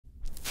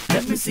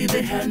Let me see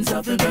the hands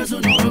of the girls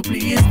who know to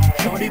please.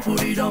 Shorty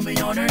put it on me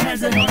on her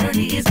hands and on her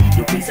knees.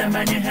 To please a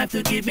man you have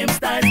to give him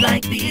styles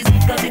like these.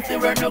 Cause if they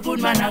were no good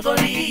man I go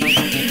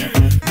leave.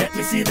 Let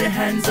me see the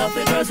hands of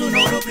the girls who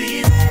know to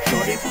please.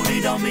 Shorty put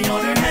it on me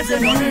on her hands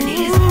and on her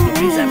knees. To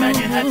please a man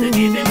you have to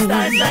give him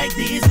styles like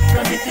these.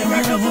 Cause if they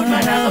were no good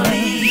man I go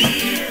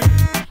leave.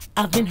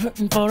 I've been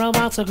hurting for a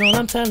while, so girl,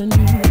 I'm telling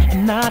you,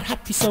 I'm not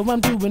happy, so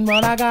I'm doing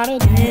what I gotta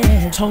do.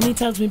 Yeah. Tony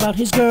tells me about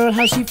his girl,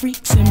 how she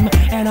freaks him,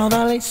 and all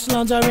the lace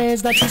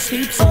lingeries that she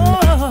sleeps in.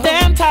 Oh.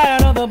 Damn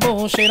tired of the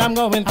bullshit I'm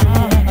going through.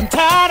 I'm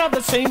tired of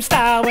the same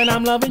style when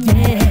I'm loving you,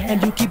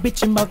 and you keep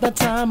bitching about the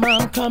time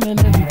I'm coming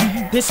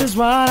in. This is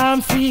what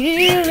I'm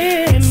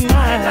feeling in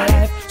my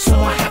life, so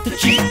I have to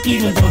cheat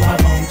even though I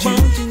want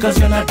you, cause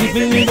you're not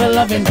giving me the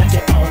loving that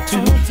you ought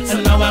to. So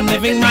now I'm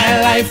living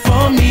my life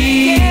for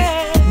me.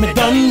 Me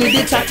done with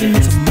the chatting,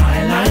 it's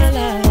my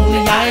life. Only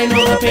I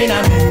know the pain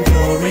I'm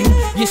enduring.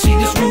 You see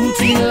this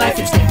routine life,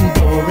 it's getting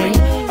boring.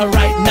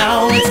 Right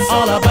now it's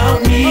all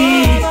about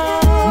me.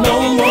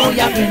 No more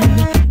yapping.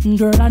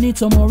 Girl, I need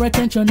some more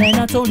attention and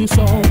I told you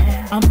so.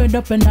 I'm fed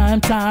up and I'm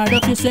tired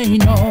of you saying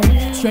no.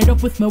 Straight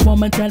up with me,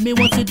 woman, tell me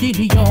what's the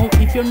dealio.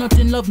 If you're not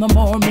in love no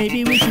more,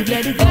 maybe we should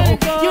let it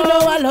go. You know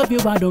I love you,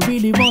 I don't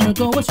really wanna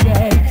go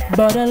astray,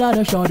 but a lot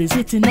of shorties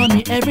hitting on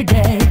me every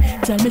day.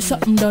 Tell me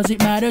something, does it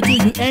matter to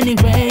you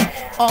anyway?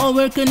 All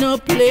working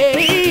up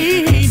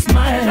place,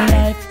 my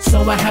life,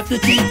 so I have to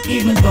cheat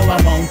even though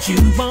I want you,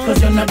 cause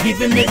you're not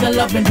giving me the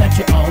loving that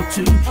you ought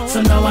to.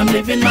 So now I'm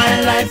living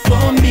my life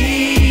for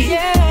me.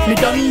 Me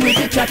done with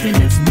the chatting,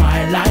 it's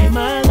my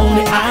life.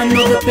 Only I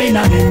know the pain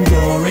I'm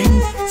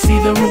enduring. See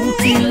the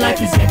routine life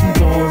is getting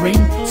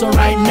boring. So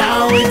right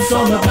now it's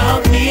all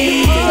about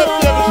me.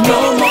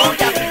 No more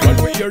yapping.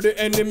 When we hear the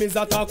enemies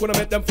attack, when I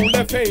make them fool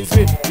their face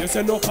with. You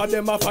say no for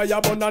them a fire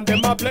burn and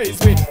them a blaze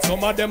with.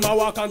 Some of them a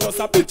walk and just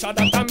a picture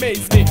that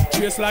amaze me.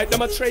 Trace like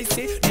them a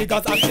Tracy,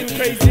 niggas acting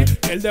crazy.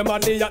 Tell them a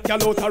day at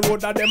y'all out a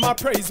road that them a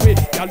praise me.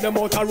 Y'all them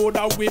out a road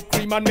a whipped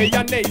cream and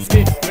mayonnaise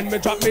me. When me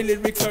drop me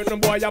lyrics, certain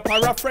boy a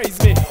paraphrase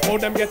me. All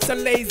them get so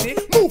lazy,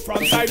 move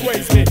from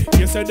sideways me.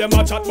 You say them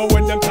a chat, but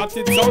when them chat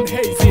it sound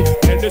hazy.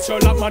 Tell the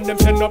Sherlock man them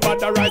send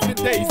nobody rise with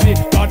Daisy.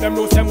 Cause them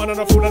know say man on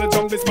the fool of the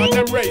jungle, this man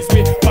them raise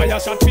me. Fire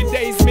shot me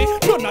days me,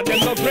 none of them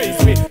no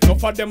praise me. No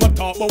for them a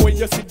talk, but when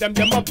you see them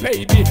a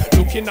baby.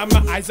 Looking at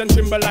my eyes and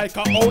tremble like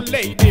a old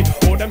lady.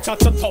 All them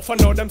chat so tough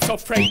and all them so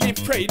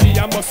fraidy.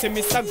 I must see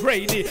Mr.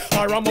 Grady,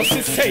 or I must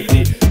see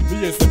Sadie.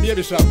 Yes, the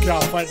baby shop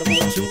can't find them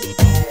on you.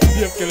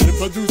 Dave Kelly the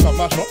producer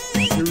mash up.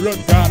 You run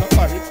down a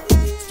party.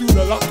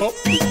 Student lock up.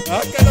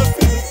 I cannot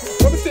see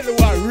it. Let me tell you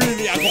what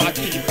really I got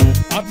to do.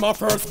 Had my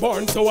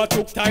firstborn, so I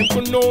took time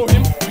to know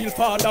him. Real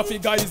father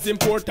figure is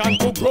important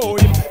to grow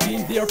him.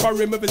 Been there for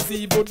him, if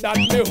see good that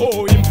me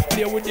hoe him.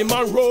 Play with him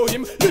and row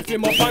him, lift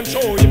him up and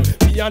show him.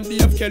 Me and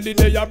Dave Kelly,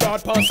 they are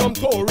brought past some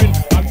touring.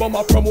 Album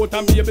a promote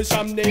and baby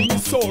Sham name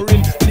is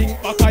soaring.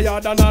 Link back a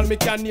yard and all me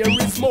can hear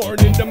is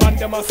morning. The man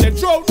them a say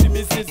drought, the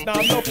business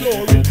now no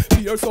flooring.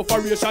 Fear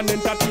sufferation,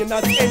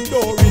 entertainers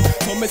enduring.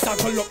 So me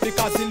circle up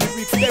because the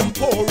lyrics them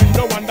pouring.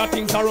 No wonder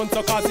things are run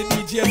so cause the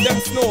DJs them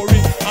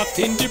snoring.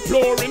 Acting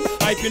deploring,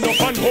 hyping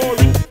up and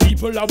whoring.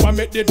 People are want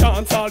make the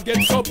dance all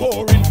get so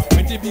boring.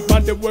 When the big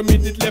man they were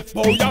made it left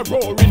bow ya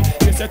roaring.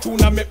 They say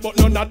tune a make but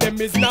none of them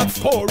is not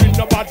scoring.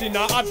 Nobody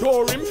now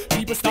adore him,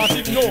 people start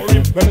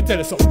ignoring. Let me tell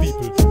you some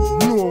people,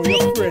 know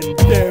your friend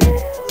them.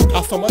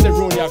 As some of the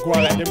road you go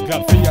like them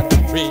glad for you and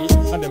them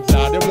pray. And them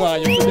glad them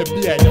want you for them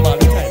behind them all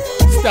the time.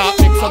 Start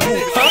make some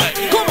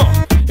move, come on.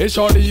 Hey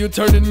shorty, you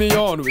turning me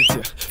on with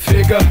your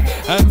figure.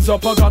 Hands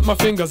up, I got my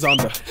fingers on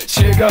the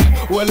trigger.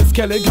 Well, it's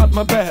Kelly got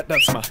my bat,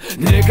 that's my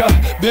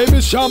nigga. Baby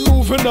Sham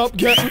moving up,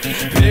 getting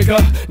bigger.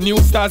 New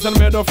styles and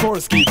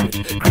metaphors, keep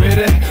it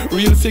gritty.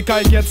 Real sick,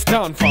 I gets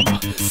down from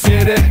a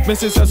city. My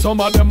sister, some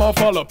of them all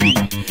follow P.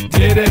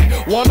 Did it?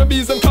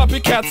 Wannabes and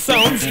copycat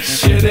sounds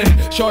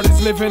shitty.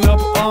 Shorty's living up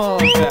on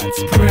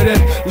that's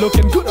pretty.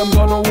 Looking good, I'm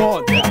gonna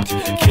want that.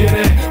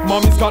 Kitty,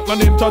 mommy's got my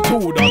name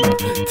tattooed on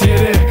her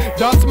titty.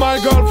 That's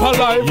my girl for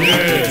life.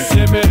 Yeah.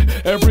 See me,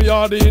 every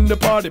yardie in the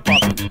party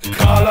popping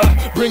collar,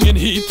 bringing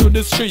heat to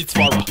the streets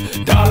for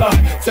a dollar,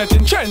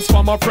 setting trends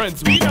for my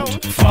friends we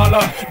don't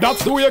follow.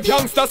 That's the way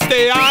gangsters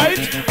stay,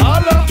 aight?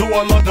 Holla. To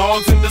all the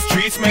dogs in the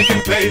streets making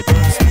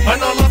papers,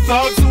 and all the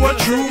thugs who are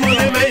true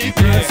money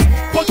makers.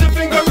 Put your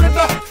finger in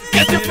the,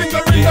 get your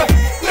finger in the,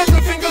 let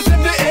the fingers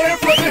in the air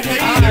for the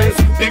haters.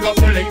 Big up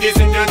the ladies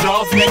in their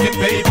jobs making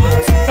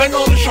papers, and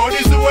all the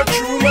shorties who are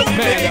true money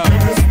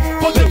makers.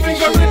 Put your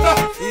finger in the,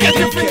 get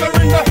your finger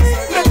in the,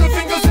 let the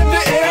fingers in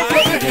the air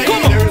for the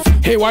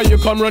haters. Hey, why you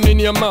come running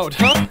your mouth,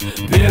 huh?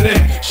 Billy,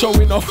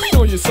 showing off, we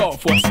know you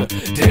soft, what's the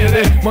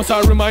daily? Must I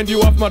remind you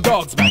of my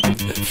dogs back in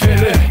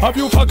Philly? Have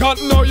you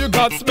forgotten how you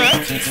got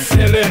smacked?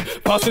 Silly,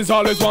 bosses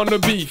always wanna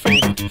be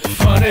faded.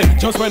 Funny,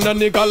 just when a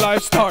nigga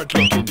life start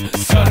looking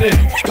sunny.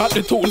 We got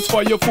the tools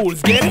for you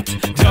fools, get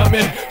it? Damn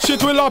it,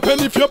 shit will happen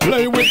if you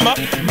play with my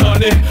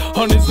money.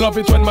 Honeys love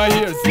it when my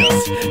ears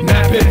just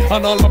nappy.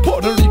 And all my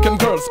Puerto Rican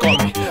girls call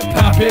me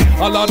pappy.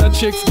 A lot of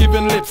chicks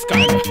giving lips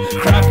kinda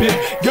crappy.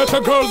 Get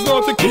the girls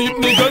know to keep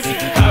niggas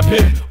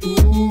happy.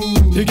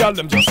 The gal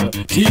them just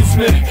tease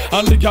me,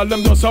 and the gal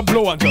them just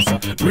blow and just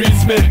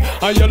breeze me.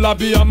 And your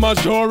lobby a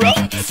majora,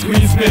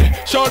 squeeze me.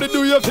 Shorty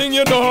do your thing,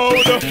 you know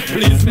how to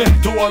please me.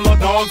 To all my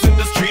dogs in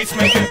the streets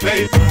making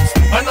papers,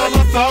 and all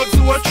my thugs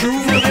who are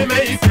true money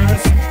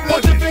makers.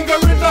 Put your finger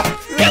in the,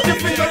 get your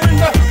finger in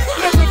the,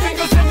 little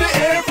fingers in the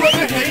air for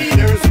the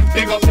haters.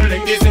 Big up the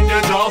ladies in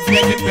your jobs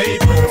making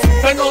papers,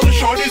 and all the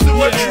shorties who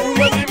are true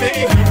money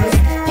makers.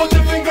 Put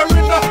your finger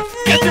in the,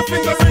 get your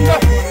finger in the,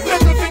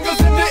 little fingers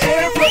in the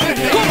air for the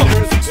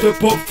haters.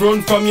 Step up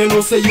front from you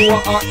know say you a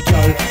hot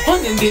girl.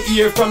 And in the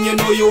ear from you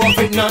know you have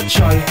it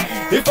natural.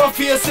 If I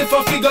face, if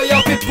I figure you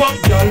have it pop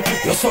girl.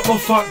 You something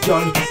fat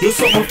girl, you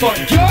something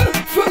fat girl.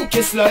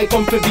 Frankie Sly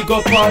come to big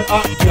up all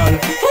hot girl.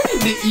 And in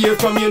the ear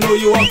from you know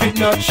you have it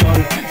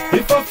natural.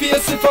 If I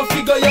face, if I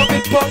figure you have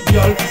it pop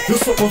girl. You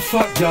something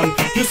fat girl,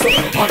 you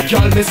something hot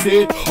girl. Me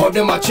see it, how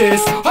them a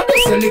chase. I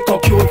just a little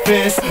cute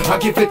face. I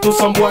give it to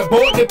some boy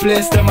bout the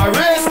place. Them a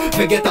race,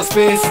 forget a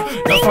space.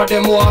 Now for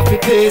them who have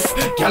it taste.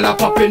 Girl a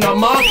pop in a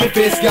market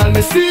face. Girl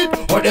me see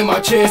it, how them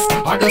a chase.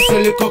 I just a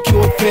little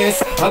cute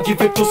face. I give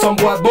it to some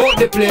boy bout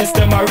the place.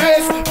 Them a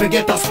race,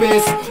 forget a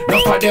space.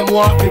 Now for them who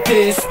have it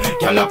taste.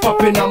 Girl a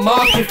pop in a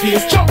market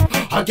face. Chop.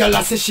 A girl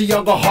a say she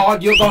a go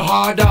hard, you go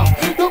harder.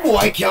 No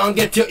boy can't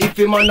get you if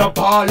him on a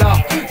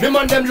baller. Them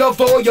and them love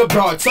how you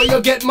brought, so you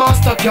get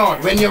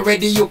MasterCard. When you're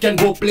ready you can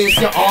go place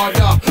your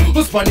order.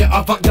 Husband you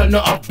have a girl no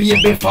have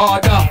baby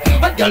father.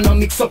 A girl no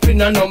mix up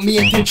in a no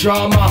matey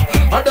drama.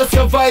 I just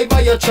your vibe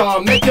or your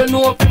charm, make you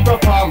know if you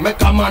perform.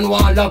 Make a man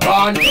want log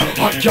on.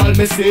 Hot girl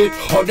me see it,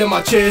 how them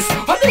a chase.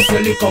 I just a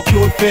little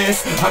cute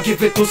face. I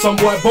give it to some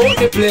boy bout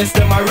the place.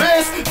 Them a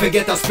race,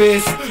 forget a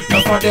space.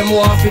 Now for them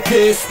who have it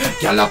taste.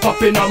 Girl a pop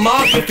in a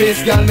market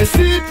face. Girl me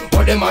see it,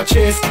 how them a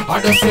chase.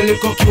 I just a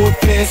little cute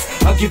face.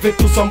 I give it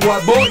to some boy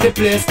bout the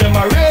place. Them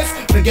a race,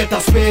 forget a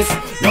space.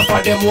 Now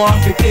for them who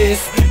have it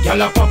taste.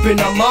 Girl a pop in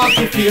a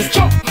market face.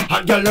 Chop.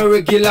 Hot girl no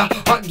regular,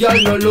 hot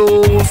girl no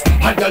loose.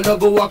 Hot girl no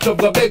go a club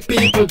go beg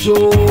people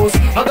juice.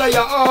 I got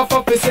your half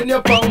a piece in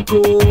your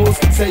pancos.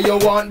 Say you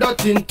want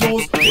that in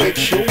twos, red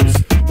shoes.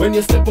 When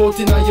you step out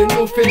in your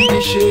new Fendi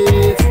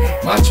shades.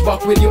 Match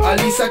back with your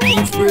Alisa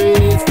Keys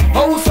braids.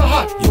 How so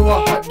hot? You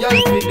a hot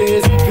girl for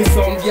days. For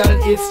some girl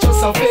it's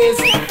just a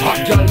face.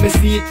 Hot girl me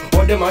see it,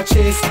 how them a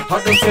chase.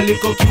 Hot just a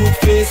little cute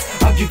face.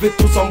 I give it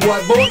to some boy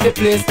bout the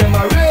place. Them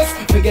a race,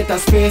 forget a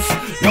space.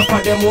 Now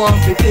for them want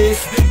for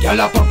taste.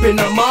 Girl a pop in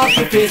a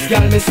market face.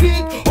 Girl me see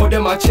it, how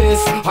them a chase.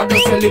 Hot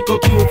just a little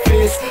cute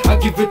face. I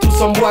give it to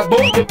some boy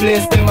bout the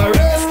place. Them a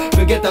race,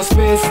 forget a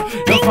space.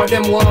 Now for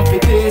them want for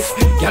taste.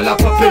 Girl a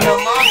pop in a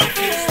market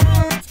face.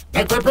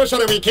 Make we pressure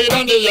the wicked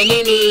and the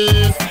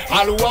enemies.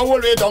 All who are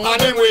hold it down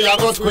and them we a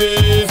go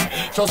squeeze.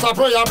 Just a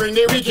prayer bring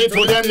the wicked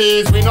to them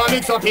knees. We no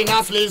mix up in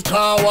a sleeves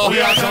cower.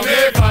 We are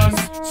Jamaicans.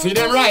 See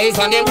them rise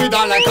and them with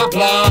like a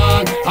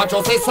plan. I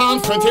just say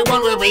Psalms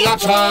 21 where we a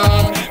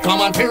chant.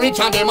 Come on, feel rich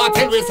and them a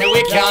tell we say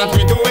we can't.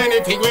 We do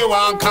anything we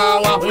want,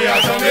 cower. We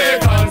are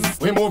Jamaicans.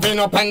 We moving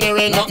up and there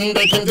ain't nothing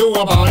they can do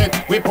about it.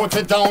 We put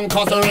it down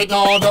cause there ain't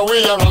no other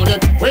way around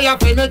it. We have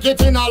to make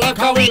it in all like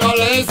how we no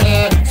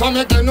lazy. So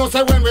make them know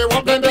say when we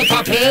walk them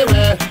better pay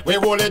we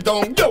hold it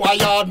down, you a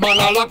yard man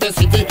all of the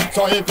city.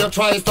 So if you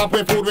try stop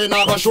with food we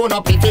not go show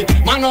no pity.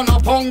 Man on a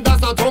punk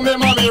that's not how me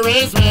mommy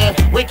raised me.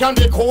 We can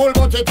be cool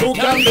but it too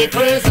can be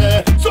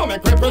crazy. So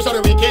make we pressure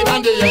the wicked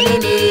and the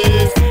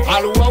enemies.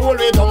 All who are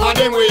hold it down and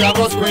them we a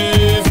go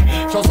squeeze.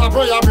 Just a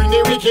prayer bring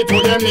the wicked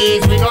to them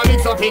knees. We no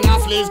mix up in a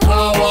sleeves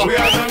cower. We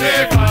are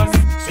Jamaicans.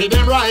 See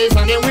them rise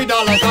and them with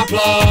all like a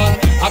plan.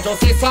 I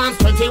just see Psalms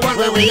 21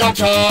 where we a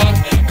chant.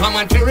 Come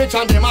and feel rich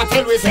and them a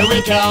tell we say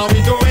we can.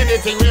 We do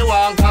anything we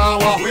want,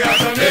 cower. We are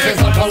Jamaicans. This is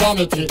a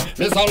calamity,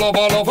 this a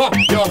lover.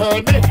 You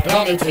heard me,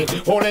 calamity.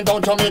 Holding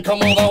down Jamaica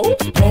mother,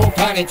 oops,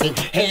 profanity.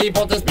 Hey,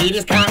 but the speed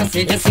is kinda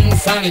sick, it's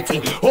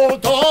insanity.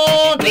 Hold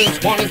on,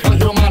 this one is for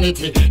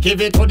humanity.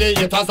 Give it to the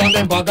haters and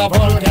them bag of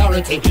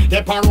vulgarity.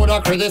 They pan road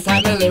or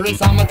criticize my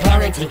lyrics and my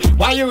clarity.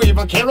 Why you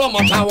even care how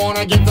much I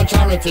wanna give to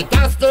charity?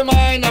 That's the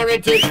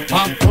minority,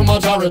 back to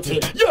majority.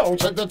 Yo,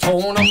 check the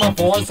tone of my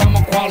voice and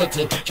my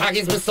quality.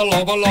 Shaggy's Mr.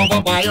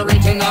 Lover by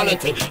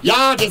originality.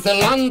 Yeah, this the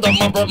land of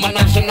my birth, my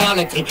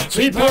nationality.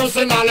 Sweet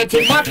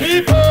personality, my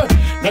people.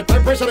 Make my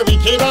pressure the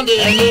wicked and the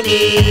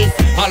enemies.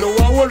 All who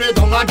are hold it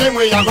down and them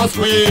we a go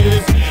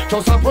squeeze.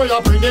 Just a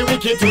prayer bring the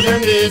wicked to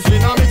them knees. We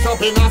no mix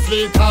up in a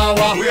sleep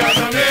tower. We are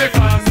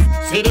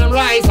Jamaicans. See them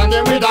rise and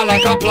them with a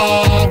like a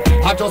plan.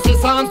 I just see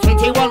Psalms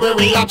 21 where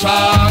we a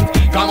chant.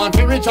 Come on,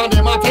 feel rich and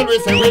them a tell we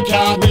say we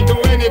can't. We do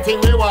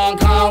anything we want,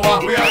 cower.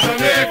 We are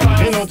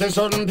Jamaicans. You know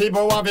certain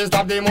people want to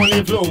stop the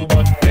money flow,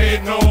 but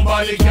ain't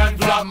nobody can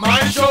flop my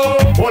show.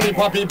 only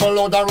for people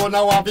out the road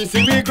now want to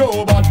see we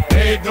grow, but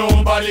Ain't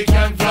nobody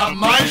can flop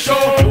my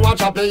show. you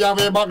watch a play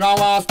away but now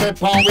want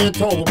step on with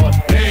toe,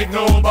 but Ain't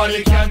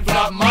nobody can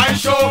flop my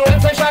show. them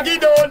say Shaggy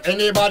Don,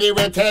 anybody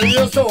will tell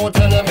you so,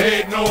 tell them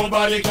Ain't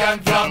nobody can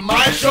flop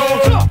my show.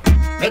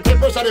 let the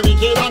pressure the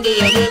wicked and the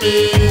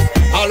enemies.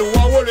 All who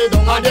are worried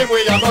down on them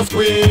way you go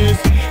squeeze.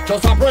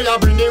 Just a prayer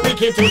bring the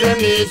wicked to them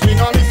knees. We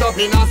no miss up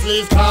in a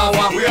sleeves car.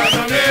 We are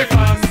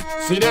Jamaicans.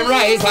 See them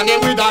rise and them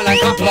with a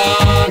like a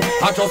plan.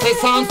 I just say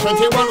Psalms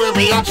 21 where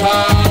we are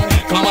chant.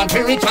 Come on,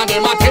 till we chant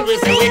them until we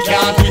say we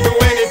can't. We do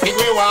anything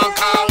we want,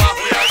 cause